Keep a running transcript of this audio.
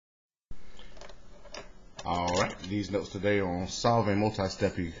Alright, these notes today are on solving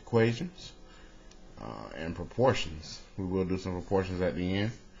multi-step equations and proportions. We will do some proportions at the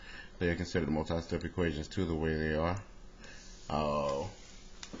end. They are considered multi-step equations too, the way they are.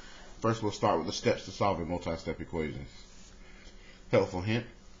 First, we'll start with the steps to solving multi-step equations. Helpful hint: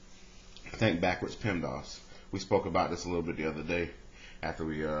 think backwards PEMDAS. We spoke about this a little bit the other day after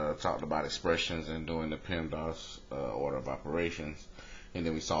we talked about expressions and doing the PEMDAS order of operations, and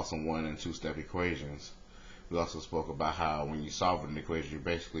then we saw some 1- and 2-step equations. We also spoke about how when you solve an equation, you're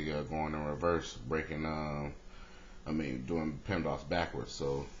basically going in reverse, doing PEMDAS backwards.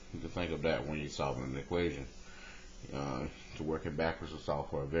 So you can think of that when you're solving an equation. To work it backwards to solve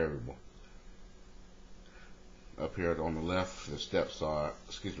for a variable. Up here on the left, the steps are,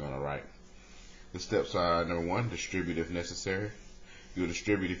 on the right. The steps are: number 1, distribute if necessary. You'll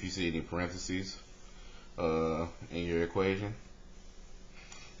distribute if you see any parentheses in your equation.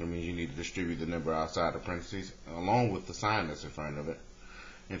 That means you need to distribute the number outside the parentheses along with the sign that's in front of it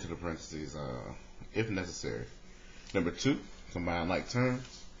into the parentheses if necessary. Number 2, combine like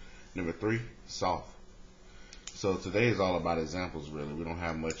terms. Number 3, solve. So today is all about examples, really. We don't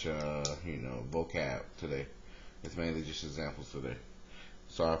have much vocab today. It's mainly just examples today.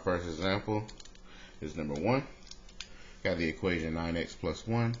 So our first example is number 1. Got the equation 9x plus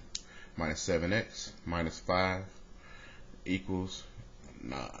 1 minus 7x minus 5 equals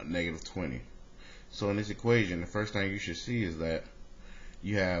negative 20. So in this equation, the first thing you should see is that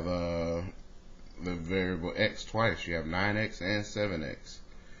you have the variable x twice. You have 9x and 7x.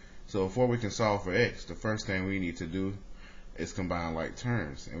 So before we can solve for x, the first thing we need to do is combine like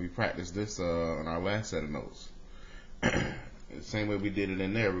terms. And we practiced this on our last set of notes. The same way we did it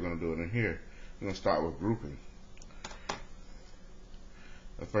in there, we're going to do it in here. We're going to start with grouping.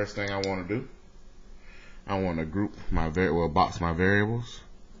 The first thing I want to do, I want to group my box my variables.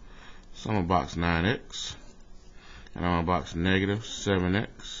 So I'm going to box 9x, and I'm going to box negative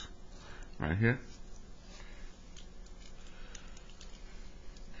 7x right here.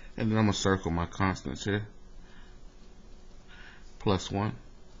 And then I'm going to circle my constants here. Plus 1,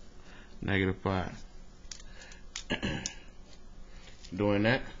 negative 5. Doing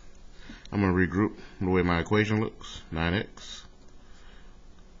that, I'm going to regroup the way my equation looks. 9x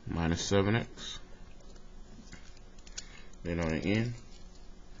minus 7x. Then on the end,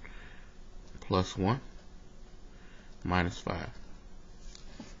 plus 1 minus 5.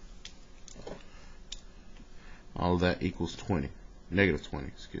 All of that equals 20. Negative 20,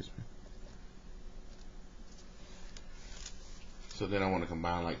 excuse me. So then I want to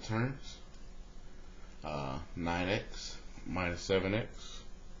combine like terms. 9x minus 7x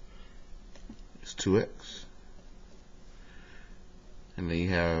is 2x. And then you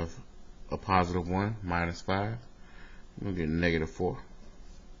have a positive 1 minus 5. We'll get negative 4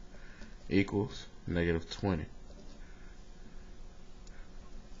 equals negative 20.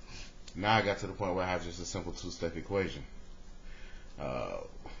 Now I got to the point where I have just a simple 2-step equation.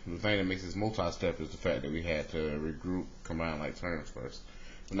 The thing that makes this multi-step is the fact that we had to regroup, combine like terms first.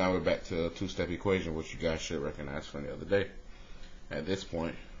 But now we're back to a 2-step equation, which you guys should recognize from the other day. At this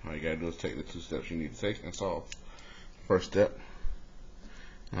point, all you gotta do is take the 2 steps you need to take and solve. First step,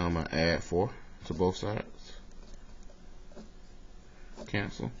 I'm gonna add 4 to both sides.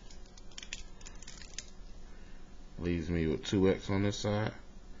 Cancel. Leaves me with 2x on this side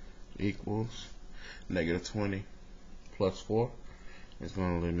equals negative 20 plus 4. It's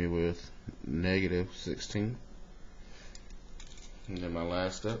going to leave me with negative 16. And then my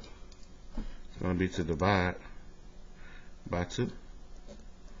last step is going to be to divide by 2.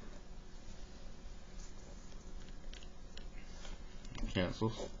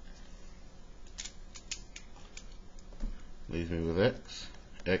 Cancels. Leaves me with x.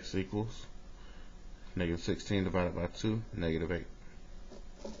 X equals negative 16 divided by 2, negative 8.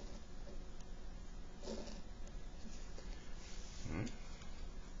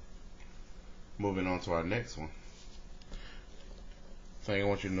 Moving on to our next one. Thing I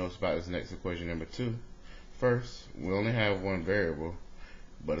want you to notice about this next equation, number 2. First, we only have one variable,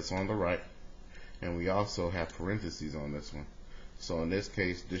 but it's on the right, and we also have parentheses on this one. So in this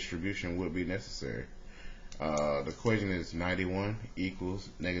case, distribution would be necessary. The equation is 91 equals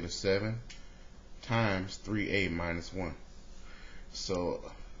negative 7 times 3a minus 1. So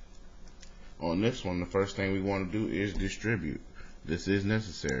on this one, the first thing we want to do is distribute. This is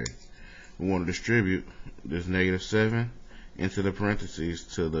necessary. We want to distribute this negative 7 into the parentheses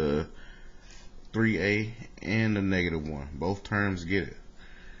to the 3a and the negative 1. Both terms get it.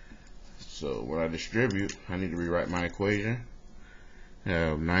 So when I distribute, I need to rewrite my equation. I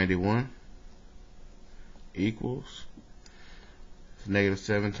have 91 equals negative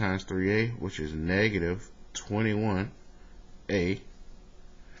 7 times 3a, which is negative 21a,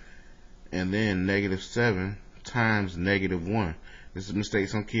 and then negative 7 times negative 1. This is a mistake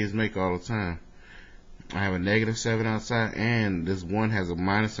some kids make all the time. I have a negative 7 outside, and this 1 has a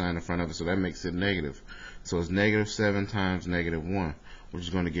minus sign in front of it, so that makes it negative. So it's negative 7 times negative 1, which is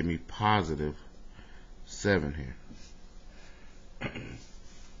going to give me positive 7 here.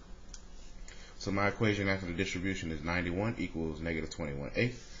 So my equation after the distribution is 91 equals negative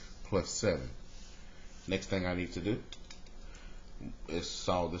 21a plus 7. Next thing I need to do is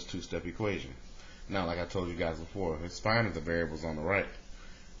solve this two-step equation. Now, like I told you guys before, it's fine if the variable's on the right.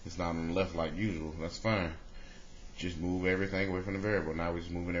 It's not on the left like usual. That's fine. Just move everything away from the variable. Now we're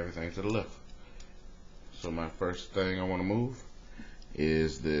just moving everything to the left. So my first thing I want to move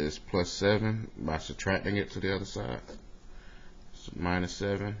is this plus 7 by subtracting it to the other side. So minus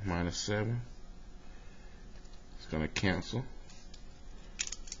 7, minus 7. It's going to cancel.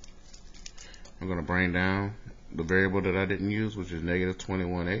 I'm going to bring down the variable that I didn't use, which is negative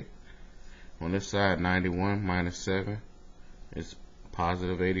 21a. On this side, 91 minus 7 is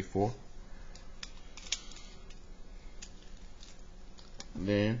positive 84.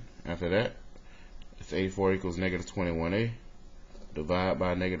 Then, after that, it's 84 equals negative 21a. Divide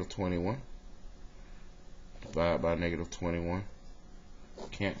by negative 21. Divide by negative 21.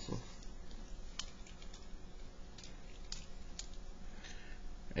 Cancel.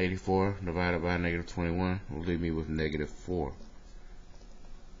 84 divided by negative 21 will leave me with negative 4.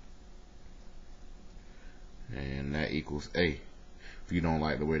 And that equals a. If you don't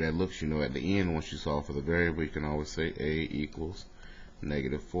like the way that looks, you know at the end, once you solve for the variable, you can always say a equals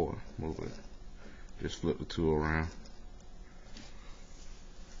negative 4. Move it. Just flip the 2 around.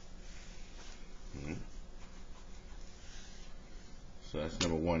 So that's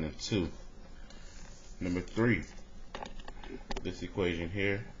number 1 and 2. Number 3. This equation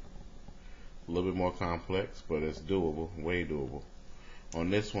here, a little bit more complex, but it's doable, way doable. On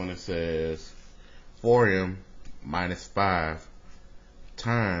this one it says 4m minus 5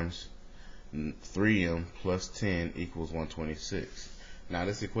 times 3m plus 10 equals 126. Now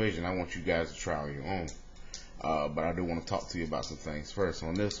this equation I want you guys to try on your own, but I do want to talk to you about some things first.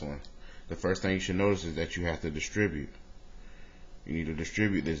 On this one, the first thing you should notice is that you have to distribute. You need to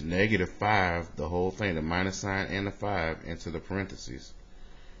distribute this negative 5, the whole thing, the minus sign and the 5, into the parentheses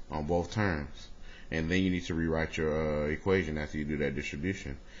on both terms. And then you need to rewrite your equation after you do that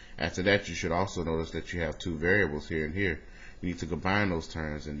distribution. After that, you should also notice that you have two variables here and here. You need to combine those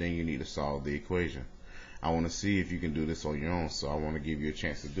terms, and then you need to solve the equation. I want to see if you can do this on your own, so I want to give you a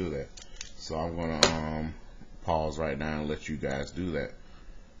chance to do that. So I'm going to pause right now and let you guys do that.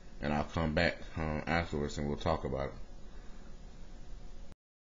 And I'll come back afterwards and we'll talk about it.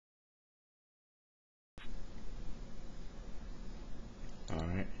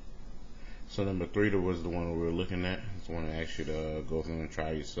 Alright, so number 3 was the one we were looking at. I just want to ask you to go through and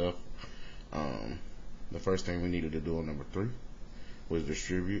try yourself. The first thing we needed to do on number 3 was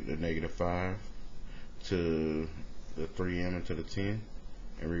distribute the negative 5 to the 3m into the 10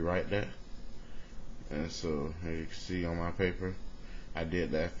 and rewrite that. And so as you can see on my paper, I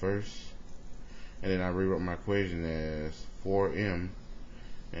did that first, and then I rewrote my equation as 4m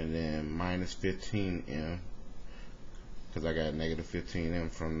and then minus 15m, because I got negative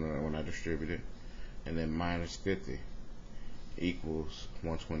 15m from when I distributed, and then minus 50 equals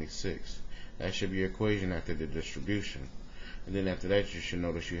 126. That should be your equation after the distribution. And then after that, you should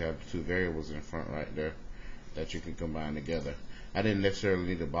notice you have two variables in front right there that you can combine together. I didn't necessarily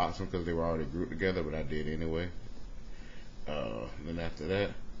need to box them because they were already grouped together, but I did anyway. Then after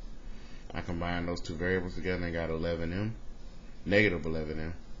that, I combined those two variables together and got 11m, negative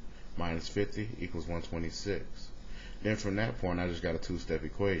 11m, minus 50 equals 126. Then from that point, I just got a two-step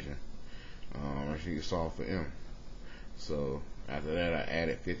equation. I should solve for m. So after that, I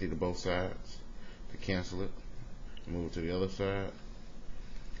added 50 to both sides to cancel it. Move it to the other side.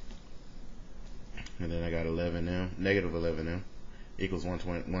 And then I got 11m, negative 11m equals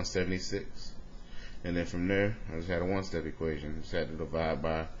 176. And then from there, I just had a one-step equation. Just had to divide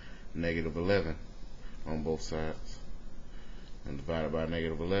by negative 11 on both sides. And divided by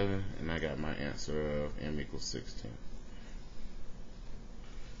negative 11, and I got my answer of m equals 16.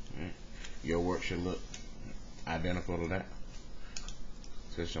 Right. Your work should look identical to that.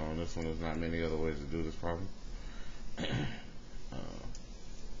 Especially on this one, there's not many other ways to do this problem.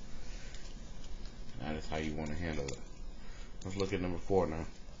 That is how you want to handle it. Let's look at number 4 now.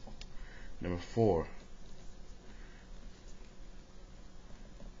 Number 4.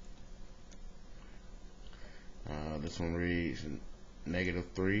 This one reads negative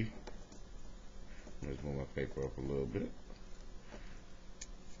 3. Let's move my paper up a little bit.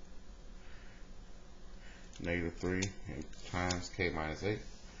 Negative 3 times k minus 8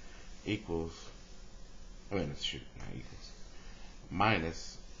 equals, not equals,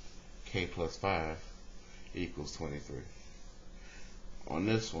 minus k plus 5 equals 23. On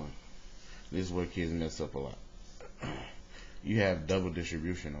this one, this is where kids mess up a lot. You have double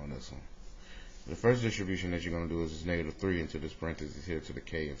distribution on this one. The first distribution that you're going to do is this negative 3 into this parenthesis here to the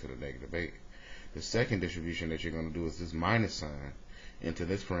k into the negative 8. The second distribution that you're going to do is this minus sign into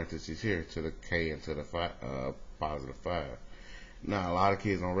this parenthesis here to the k into the positive 5. Now, a lot of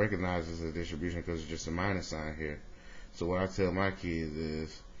kids don't recognize this as a distribution because it's just a minus sign here. So what I tell my kids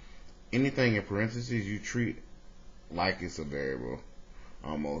is anything in parentheses you treat like it's a variable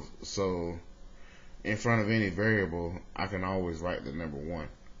almost. So in front of any variable, I can always write the number 1.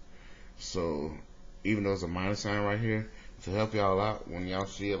 So even though it's a minus sign right here, to help y'all out, when y'all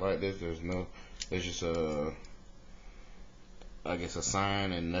see it like this, there's just I guess a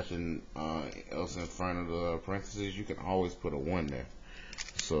sign and nothing else in front of the parentheses. You can always put a 1 there.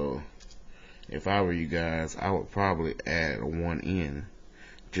 So if I were you guys, I would probably add a 1 in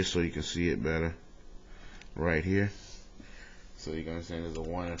just so you can see it better right here. So you can understand there's a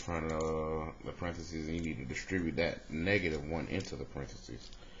 1 in front of the parentheses, and you need to distribute that negative 1 into the parentheses.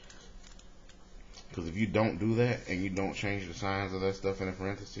 Because if you don't do that and you don't change the signs of that stuff in the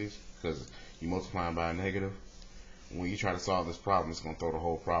parentheses, because you multiply them by a negative, when you try to solve this problem, it's going to throw the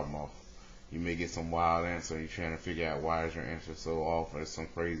whole problem off. You may get some wild answer. You're trying to figure out why is your answer so off, or it's some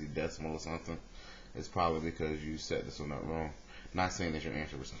crazy decimal or something. It's probably because you set this one up wrong. Not saying that your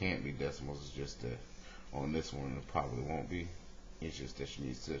answers can't be decimals. It's just that on this one it probably won't be. It's just that you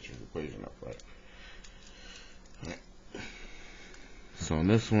need to set your equation up right. Alright. So on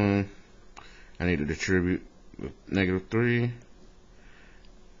this one, I need to distribute the negative 3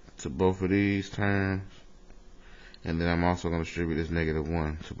 to both of these terms. And then I'm also going to distribute this negative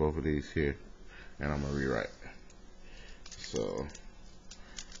 1 to both of these here. And I'm going to rewrite. So,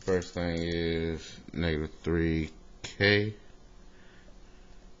 first thing is negative 3k.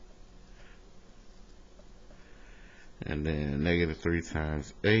 And then negative 3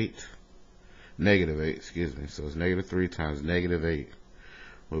 times 8. Negative 8, excuse me. So it's negative 3 times negative 8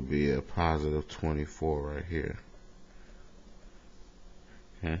 would be a positive 24 right here.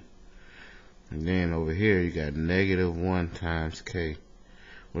 Okay. And then over here you got negative 1 times k,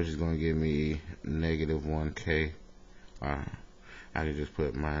 which is going to give me negative 1k. I can just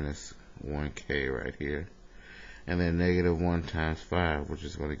put minus 1k right here. And then negative 1 times 5, which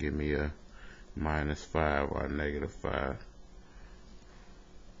is going to give me a minus 5 or negative 5.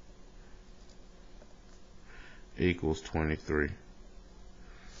 Equals 23.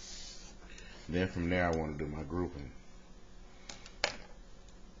 Then from there I want to do my grouping.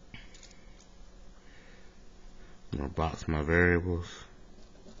 I'm going to box my variables.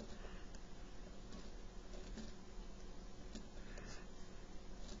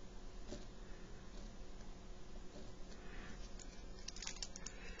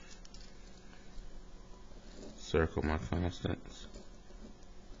 Circle my constants.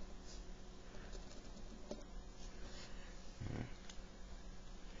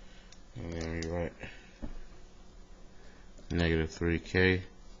 And then we write negative 3k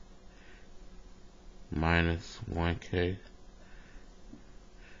minus 1k,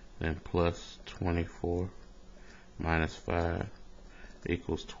 then plus 24 minus 5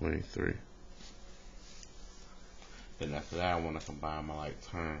 equals 23. Then after that, I want to combine my like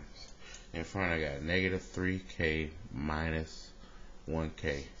terms. In front I got negative 3k minus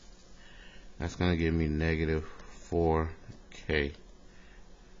 1k. That's going to give me negative 4k.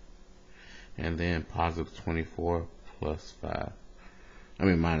 And then positive 24 plus 5. I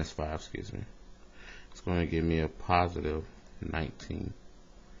mean minus 5, excuse me. It's going to give me a positive 19.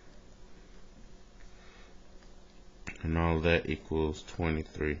 And all of that equals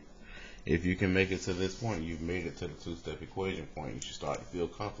 23. If you can make it to this point, you've made it to the two-step equation point. You should start to feel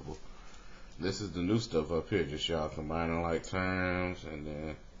comfortable. This is the new stuff up here. Just y'all combining like terms and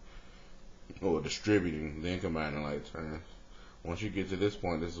then, or distributing, then combining like terms. Once you get to this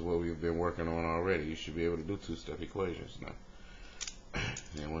point, this is what we've been working on already. You should be able to do two-step equations now.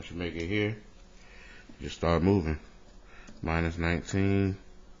 And once you make it here, just start moving. Minus 19,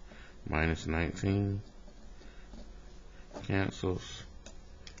 minus 19, cancels.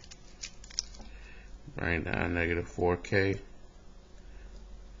 Bring down negative 4k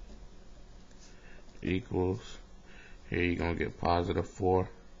equals, here you're going to get positive 4,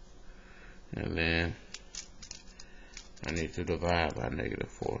 and then I need to divide by negative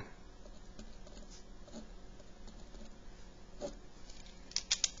 4.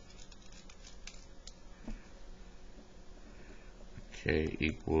 K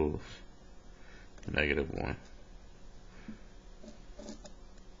equals -1.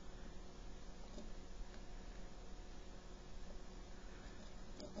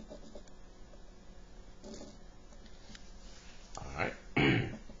 Alright.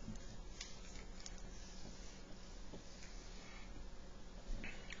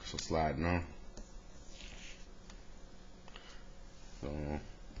 So sliding on. So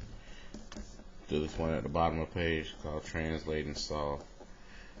do this one at the bottom of the page called Translate and Solve.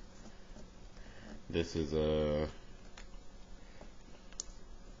 This is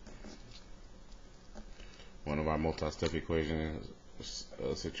one of our multi-step equation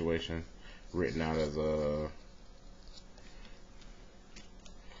situation written out as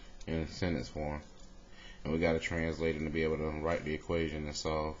in sentence form, and we got to translate it to be able to write the equation and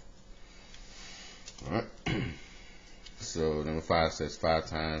solve. Alright. So number 5 says 5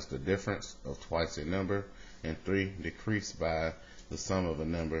 times the difference of twice a number and 3 decreased by the sum of a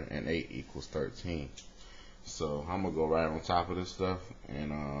number and 8 equals 13. So I'm gonna go right on top of this stuff,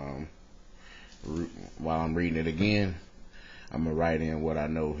 and while I'm reading it again, I'm gonna write in what I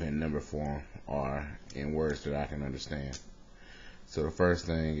know in number form or in words that I can understand. So the first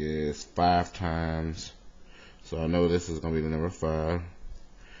thing is 5 times. So I know this is gonna be the number 5,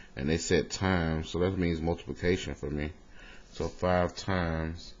 and they said times, so that means multiplication for me. So 5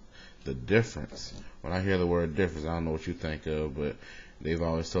 times the difference. When I hear the word difference, I don't know what you think of, but they've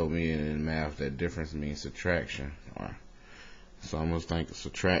always told me in math that difference means subtraction. So I'm going to think of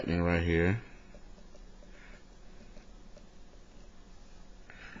subtracting right here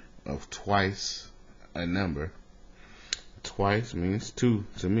of twice a number. Twice means 2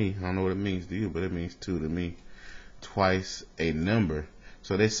 to me. I don't know what it means to you, but it means 2 to me. Twice a number.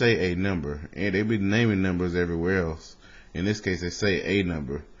 So they say a number, and they be naming numbers everywhere else. In this case, they say a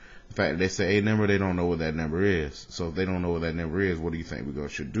number. In fact, they say a number, they don't know what that number is. So if they don't know what that number is, what do you think we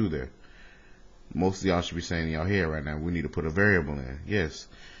should do there? Most of y'all should be saying in your head right now, we need to put a variable in. Yes.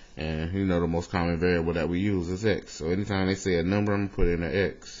 And you know the most common variable that we use is x. So anytime they say a number, I'm going to put in an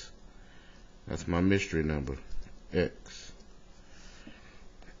x. That's my mystery number. X.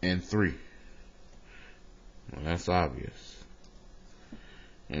 And 3. Well, that's obvious.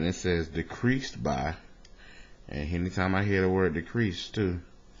 And it says decreased by. And anytime I hear the word decrease too,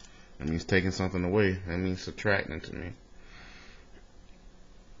 that means taking something away. That means subtracting to me.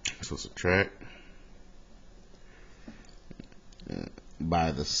 So subtract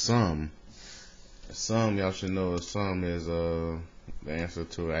by the sum. The sum, y'all should know, the sum is the answer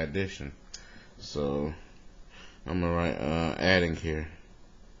to addition. So I'm gonna write adding here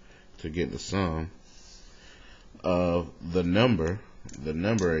to get the sum of the number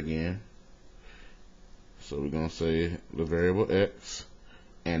again. So we're going to say the variable x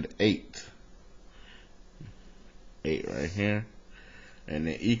and 8. 8 right here. And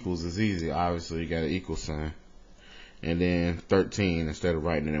then equals is easy. Obviously, you got an equal sign. And then 13, instead of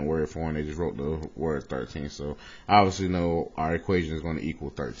writing it in word form, they just wrote the word 13. So obviously, know our equation is going to equal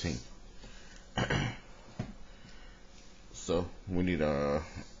 13. So we need to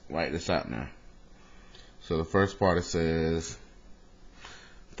write this out now. So the first part, it says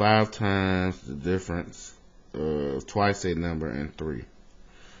 5 times the difference of twice a number and 3.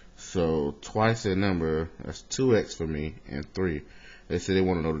 So twice a number, that's 2x for me, and 3. They said they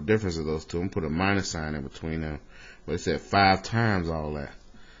want to know the difference of those two. I'm going to put a minus sign in between them. But it said 5 times all that.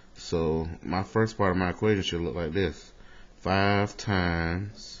 So my first part of my equation should look like this. 5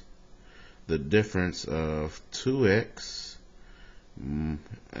 times the difference of 2x.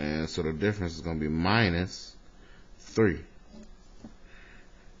 And so the difference is going to be minus 3.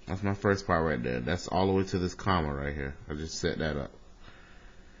 That's my first part right there. That's all the way to this comma right here. I just set that up.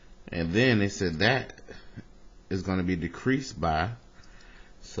 And then they said that is going to be decreased by.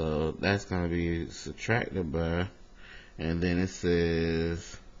 So that's going to be subtracted by. And then it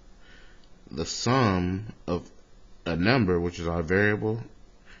says the sum of a number, which is our variable,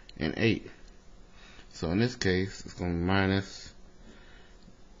 and 8. So in this case, it's going to be minus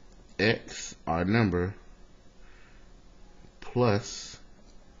x, our number, plus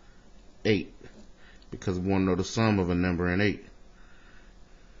 8, because we want to know the sum of a number and 8.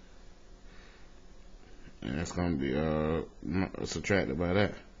 And that's going to be subtracted by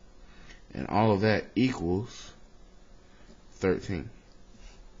that. And all of that equals 13.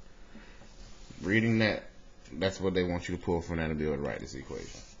 Reading that, that's what they want you to pull from that to be able to write this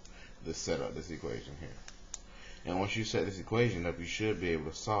equation. To set up this equation here. And once you set this equation up, you should be able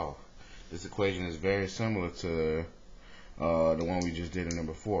to solve. This equation is very similar to the one we just did in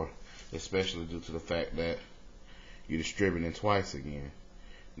number 4. Especially due to the fact that you're distributing twice again.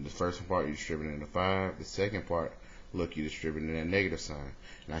 The first part you're distributing into 5. The second part look, you distributing that negative sign.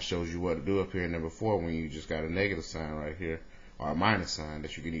 And I showed you what to do up here in number 4 when you just got a negative sign right here, or a minus sign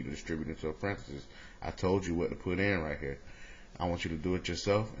that you can either distribute into a parenthesis. I told you what to put in right here. I want you to do it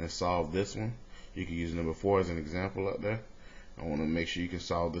yourself and solve this one. You can use number 4 as an example up there. I want to make sure you can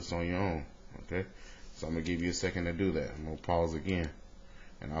solve this on your own. Okay? So I'm going to give you a second to do that. I'm going to pause again,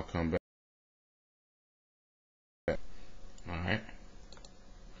 and I'll come back. Alright.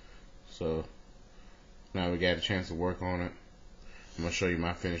 So now we got a chance to work on it. I'm going to show you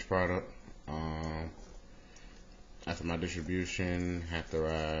my finished product. After my distribution, after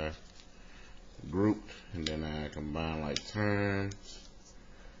I grouped, and then I combined like terms,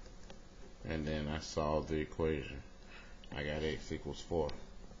 and then I solved the equation. I got x equals 4.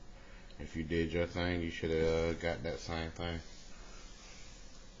 If you did your thing, you should have got that same thing.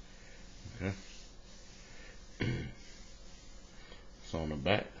 Okay. So on the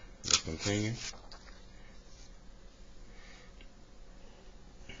back, let's continue.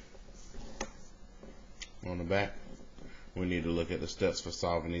 On the back, we need to look at the steps for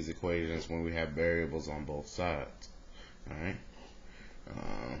solving these equations when we have variables on both sides. Alright?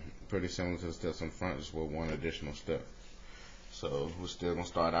 Pretty similar to the steps in front, just with one additional step. So we're still going to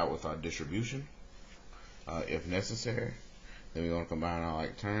start out with our distribution. If necessary, then we're going to combine our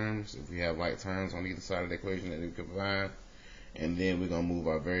like terms. If we have like terms on either side of the equation that we combine, and then we're going to move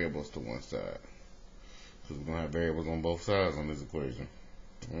our variables to one side. Because we're going to have variables on both sides on this equation.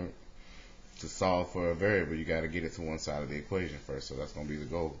 Right? To solve for a variable, you got to get it to one side of the equation first, so that's going to be the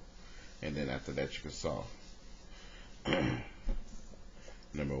goal. And then after that, you can solve.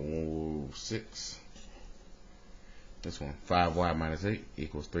 Number 6. This one, 5y minus 8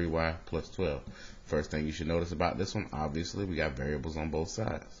 equals 3y plus 12. First thing you should notice about this one, obviously, we got variables on both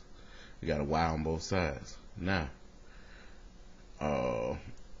sides. We got a y on both sides. Now,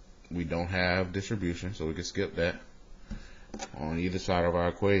 we don't have distribution, so we can skip that. On either side of our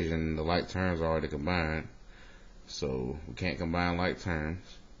equation, the like terms are already combined, so we can't combine like terms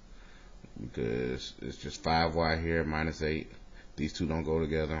because it's just 5y here minus 8. These two don't go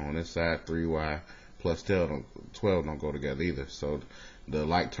together. On this side, 3y plus 12 don't go together either. So the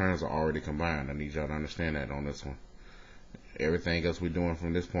like terms are already combined. I need y'all to understand that on this one. Everything else we're doing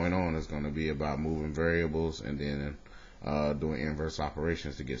from this point on is going to be about moving variables and then doing inverse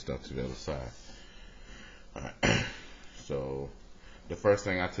operations to get stuff to the other side. Alright. So the first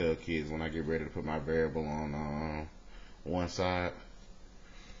thing I tell kids when I get ready to put my variable on one side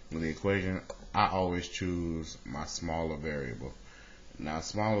in the equation, I always choose my smaller variable. Now,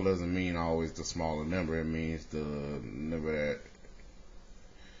 smaller doesn't mean always the smaller number. It means the number that,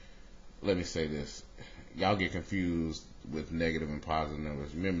 let me say this. Y'all get confused with negative and positive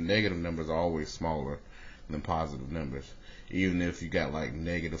numbers. Remember, negative numbers are always smaller than positive numbers. Even if you got like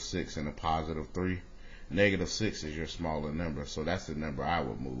 -6 and a +3, -6 is your smaller number. So that's the number I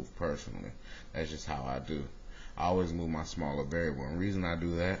would move personally. That's just how I do. I always move my smaller variable. And the reason I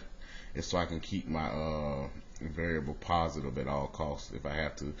do that is so I can keep my variable positive at all costs if I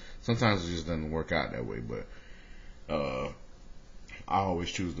have to. Sometimes it just doesn't work out that way, but I always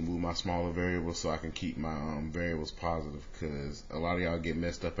choose to move my smaller variables so I can keep my variables positive, because a lot of y'all get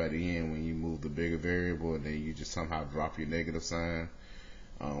messed up at the end when you move the bigger variable and then you just somehow drop your negative sign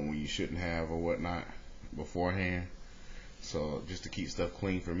when you shouldn't have or whatnot beforehand. So just to keep stuff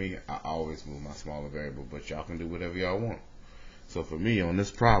clean for me, I always move my smaller variable, but y'all can do whatever y'all want. So for me on this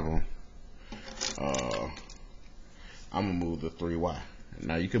problem, I'm going to move the 3y.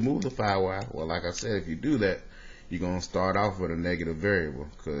 Now you can move the 5y. Well, like I said, if you do that, you're going to start off with a negative variable,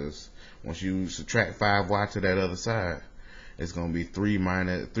 because once you subtract 5y to that other side, it's going to be 3y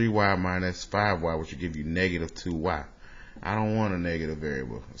minus 5y, which will give you -2y. I don't want a negative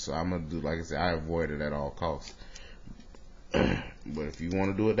variable, so I'm going to do, like I said, I avoid it at all costs. But if you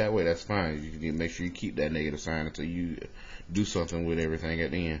want to do it that way, that's fine. You can make sure you keep that negative sign until you do something with everything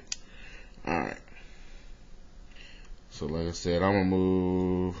at the end. Alright. So like I said, I'm going to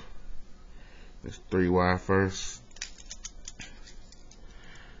move this 3y first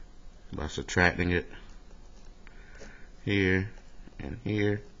by subtracting it here and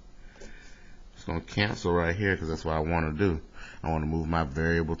here. It's going to cancel right here because that's what I want to do. I want to move my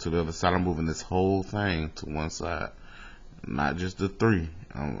variable to the other side. I'm moving this whole thing to one side, not just the 3.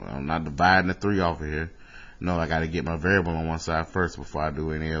 I'm not dividing the 3 off of here. No, I got to get my variable on one side first before I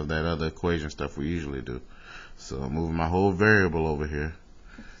do any of that other equation stuff we usually do. So I'm moving my whole variable over here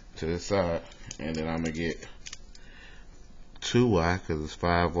to the side, and then I'm going to get 2y because it's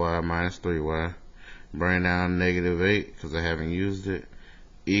 5y minus 3y. Bring down -8 because I haven't used it,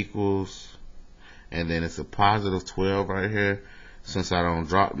 equals, and then it's a +12 right here. since I don't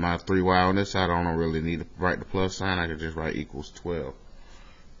drop my 3y on this side, I don't really need to write the plus sign. I can just write equals 12.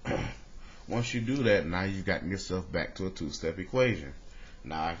 Once you do that, now you've gotten yourself back to a two-step equation.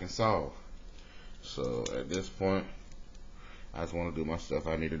 Now I can solve. So at this point, I just want to do my stuff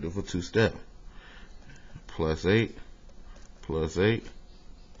I need to do for two-step. Plus 8,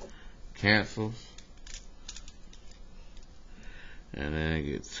 cancels, and then I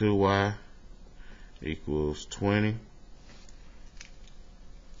get 2y equals 20.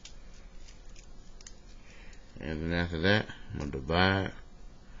 And then after that, I'm going to divide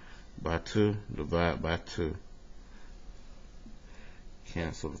by 2, divide by 2.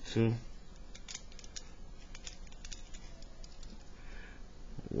 Cancel the 2.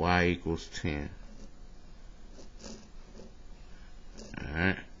 Y equals 10.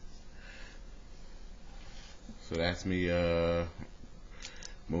 Alright. So that's me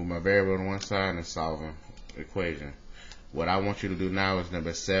moving my variable on one side and solving the equation. What I want you to do now is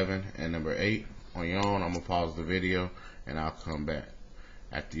number 7 and number 8 on your own. I'm going to pause the video and I'll come back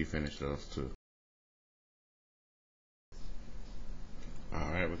after you finish those two.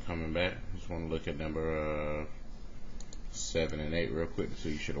 Alright, we're coming back. Just want to look at number 7 and 8 real quick so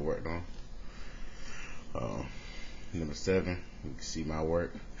you should have worked on. Number 7, you can see my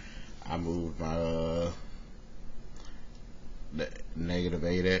work. I moved my negative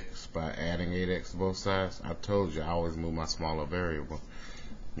 8x by adding 8x to both sides. I told you I always move my smaller variable.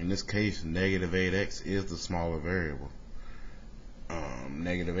 In this case, negative 8x is the smaller variable.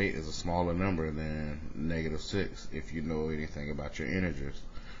 Negative 8 is a smaller number than negative 6 if you know anything about your integers.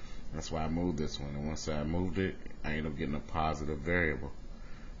 That's why I moved this one, and once I moved it, I ended up getting a positive variable.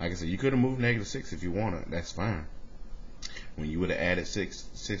 Like I said, you could have moved negative 6 if you wanted. That's fine. When you would have added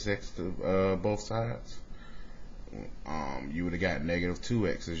 6x to both sides, you would have got negative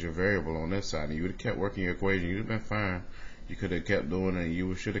 2x as your variable on this side, and you would have kept working your equation. You'd have been fine. You could have kept doing it, and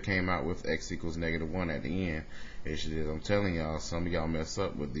you should have came out with x equals negative 1 at the end. I'm telling y'all, some of y'all mess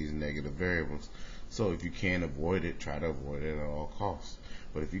up with these negative variables. So if you can't avoid it, try to avoid it at all costs.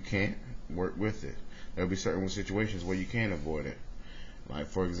 But if you can't, work with it. There'll be certain situations where you can avoid it. Like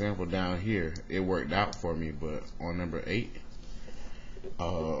for example, down here, it worked out for me, but on number 8,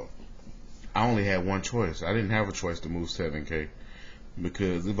 I only had one choice. I didn't have a choice to move 7k,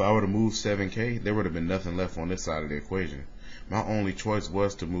 because if I would have moved 7k, there would have been nothing left on this side of the equation. My only choice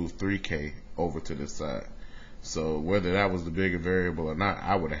was to move 3k over to this side. So whether that was the bigger variable or not,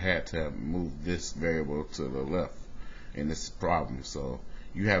 I would have had to have moved this variable to the left in this problem. So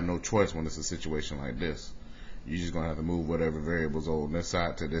you have no choice when it's a situation like this. You're just going to have to move whatever variables on this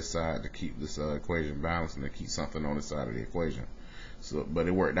side to this side to keep this equation balanced and to keep something on this side of the equation. So, but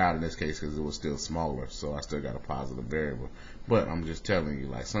it worked out in this case because it was still smaller, so I still got a positive variable. But I'm just telling you,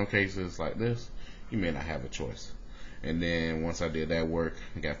 like some cases like this, you may not have a choice. And then once I did that work,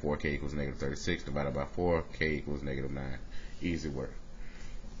 I got 4k equals negative 36 divided by 4, k equals negative 9. Easy work.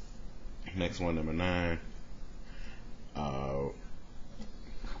 Next one, number 9.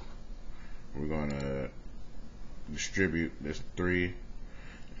 We're going to distribute this 3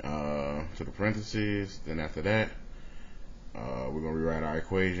 to the parentheses. Then after that, we're going to rewrite our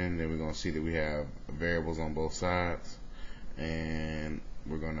equation. Then we're going to see that we have variables on both sides. And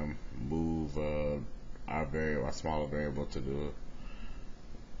we're going to move our smaller variable to the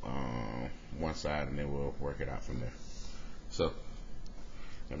one side, and then we'll work it out from there. So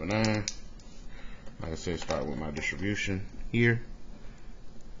number 9, like I said, start with my distribution here.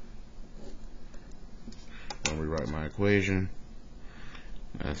 I'm going to rewrite my equation.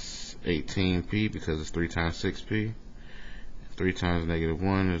 That's 18p because it's 3 times 6p. 3 times negative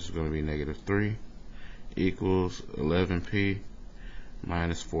 1 is going to be negative 3 equals 11p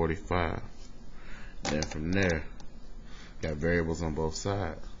minus 45. Then from there, got variables on both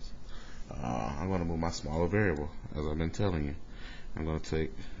sides. I'm going to move my smaller variable, as I've been telling you. I'm going to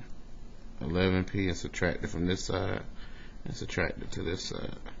take 11p and subtract it from this side and subtract it to this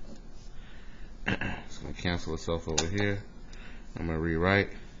side. It's going to cancel itself over here. I'm going to rewrite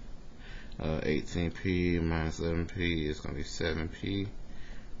 18p minus 11p is going to be 7p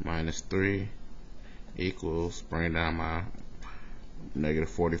minus 3 equals, bring down my negative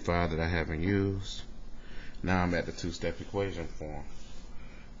 45 that I haven't used. Now I'm at the two-step equation form.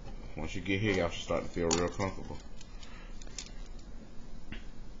 Once you get here, y'all should start to feel real comfortable.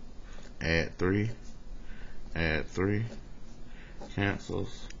 Add 3,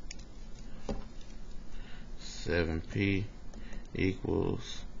 cancels. 7p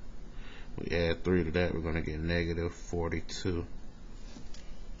equals, we add 3 to that, we're going to get negative 42.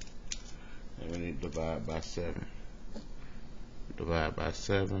 And we need to divide by 7. Divide by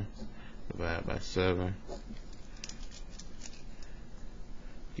 7, divide by 7.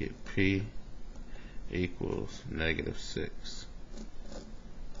 get P equals -6.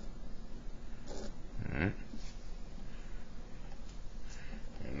 Alright.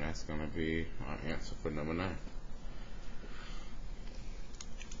 And that's going to be our answer for number 9.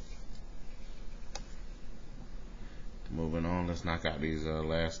 Moving on, let's knock out these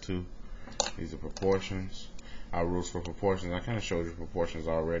last two. These are proportions. Our rules for proportions. I kind of showed you proportions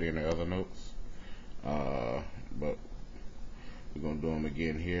already in the other notes. But we're going to do them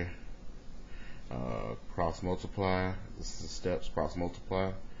again here. Cross multiply. This is the steps. Cross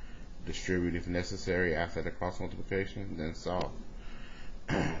multiply. Distribute if necessary after the cross multiplication. Then solve.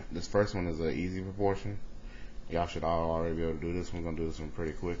 This first one is an easy proportion. Y'all should all already be able to do this. We're going to do this one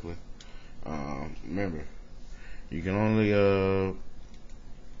pretty quickly. Remember, you can only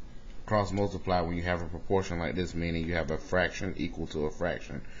cross multiply when you have a proportion like this, meaning you have a fraction equal to a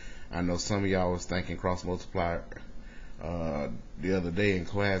fraction. I know some of y'all was thinking cross multiply the other day in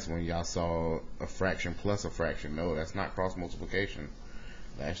class when y'all saw a fraction plus a fraction. No, that's not cross multiplication.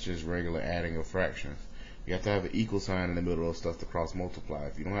 That's just regular adding of fractions. You have to have an equal sign in the middle of stuff to cross multiply.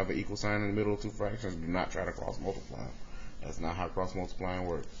 If you don't have an equal sign in the middle of two fractions, do not try to cross multiply. That's not how cross multiplying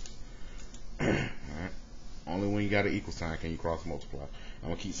works. Alright? Only when you got an equal sign can you cross multiply. I'm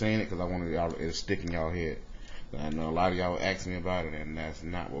gonna keep saying it because I want y'all to stick in y'all head. I know a lot of y'all asked me about it, and that's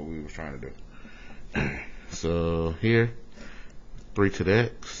not what we was trying to do. So here, 3 to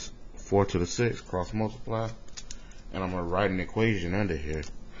the x, 4 to the 6, cross multiply, and I'm gonna write an equation under here.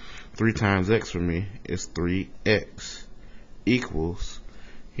 3 times x for me is 3x equals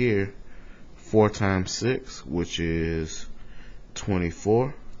here 4 times 6, which is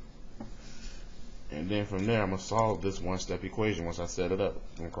 24. And then from there, I'm going to solve this one-step equation once I set it up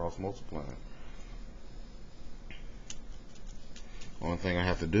and cross multiplying. Only thing I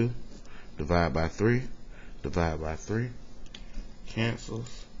have to do, divide by 3,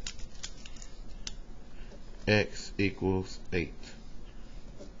 cancels, x equals 8.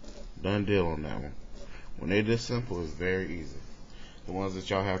 Done deal on that one. When they're this simple, it's very easy. The ones that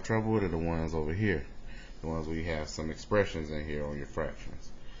y'all have trouble with are the ones over here. The ones where you have some expressions in here on your fractions.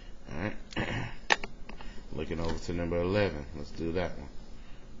 Alright. Looking over to number 11. Let's do that one.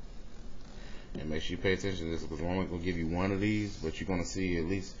 And make sure you pay attention to this because I'm only going to give you one of these, but you're going to see at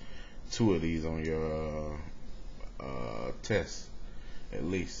least 2 of these on your test. At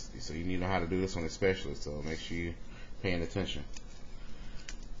least. So you need to know how to do this one especially, so make sure you're paying attention.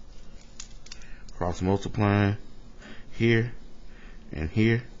 Cross multiplying here and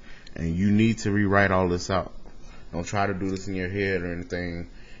here, and you need to rewrite all this out. Don't try to do this in your head or anything.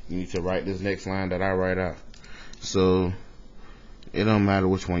 You need to write this next line that I write out. So it don't matter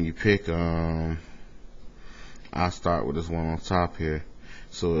which one you pick. I'll start with this one on top here.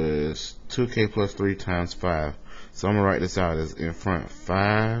 So it's 2k plus 3 times 5. So I'm gonna write this out as in front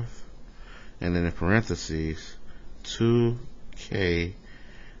 5, and then in parentheses 2k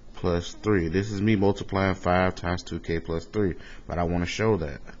plus 3. This is me multiplying 5 times 2k plus 3, but I want to show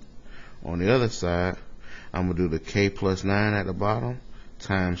that. On the other side, I'm going to do the k plus 9 at the bottom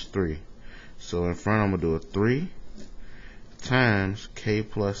times 3. So in front, I'm going to do a 3 times k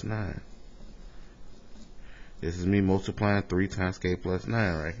plus 9. This is me multiplying 3 times k plus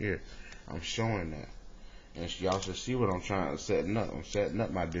 9 right here. I'm showing that. And y'all should see what I'm setting up. I'm setting up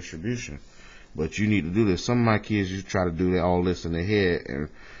my distribution. But you need to do this. Some of my kids, you try to do all this in their head and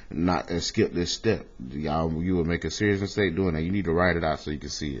skip this step. You will make a serious mistake doing that. You need to write it out so you can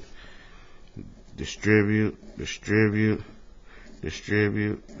see it. Distribute, distribute,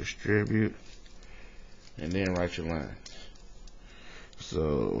 distribute, distribute, and then write your lines.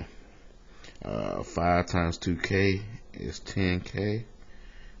 So 5 times 2k is 10k.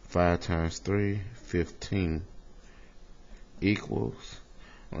 5 times 3, 15 equals.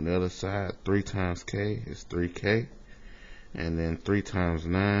 On the other side, 3 times k is 3k. And then 3 times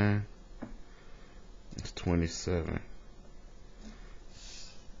 9 is 27.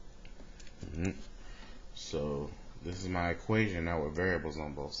 So this is my equation now with variables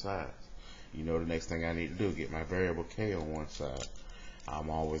on both sides. You know the next thing I need to do, get my variable k on one side. I'm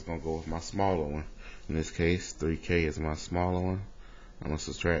always going to go with my smaller one. In this case, 3k is my smaller one. I'm going to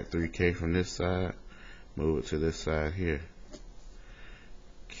subtract 3k from this side, move it to this side here.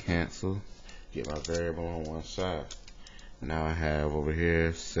 Cancel, get my variable on one side. Now I have over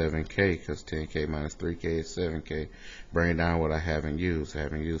here 7k, because 10k minus 3k is 7k. Bring down what I haven't used. I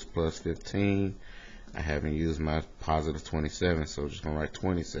haven't used plus 15. I haven't used my positive 27, so I'm just going to write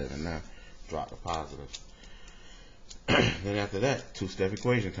 27 now. Drop the positive. Then after that, two-step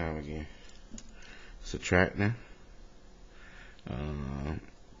equation time again. Subtract now.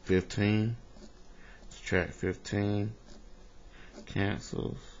 15. Subtract 15.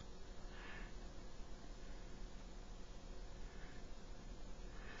 Cancels.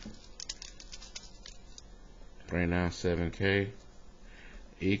 Bring down 7k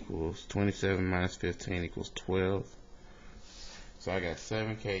equals 27 minus 15 equals 12. So I got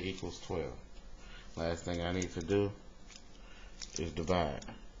 7k equals 12. Last thing I need to do is divide.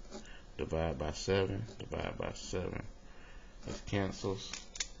 Divide by 7. Divide by 7. This cancels.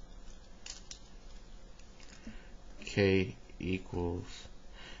 K equals,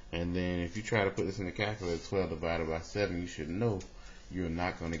 and then if you try to put this in the calculator, 12 divided by 7, you should know you're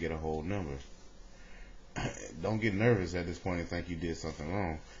not going to get a whole number. Don't get nervous at this point and think you did something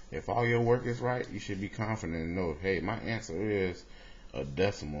wrong. If all your work is right, you should be confident and know, hey, my answer is a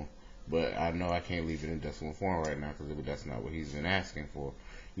decimal, but I know I can't leave it in decimal form right now because that's not what he's been asking for.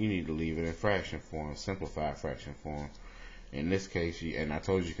 You need to leave it in fraction form, simplified fraction form. In this case, and I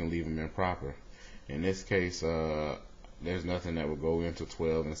told you can leave them improper. In this case, there's nothing that would go into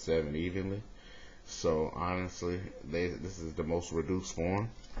 12 and 7 evenly. So honestly, this is the most reduced form.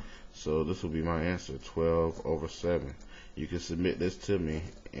 So this will be my answer, 12 over 7. You can submit this to me,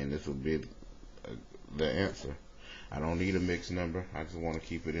 and this will be the answer. I don't need a mixed number. I just want to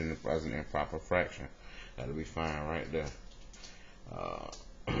keep it in as an improper fraction. That'll be fine right there.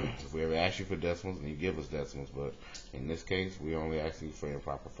 If we ever ask you for decimals, then you give us decimals. But in this case, we only asking you for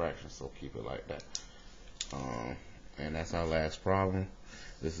improper fractions, so keep it like that. And that's our last problem.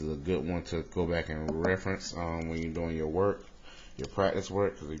 This is a good one to go back and reference when you're doing your work, your practice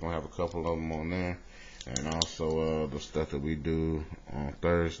work, because you're going to have a couple of them on there. And also the stuff that we do on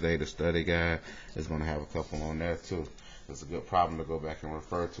Thursday, the study guide, is going to have a couple on there too. It's a good problem to go back and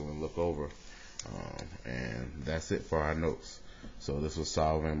refer to and look over. And that's it for our notes. So this was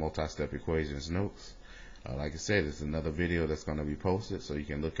solving multi-step equations notes. Like I said, it's another video that's going to be posted, so you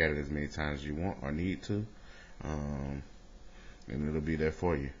can look at it as many times as you want or need to. And it'll be there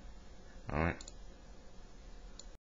for you. Alright.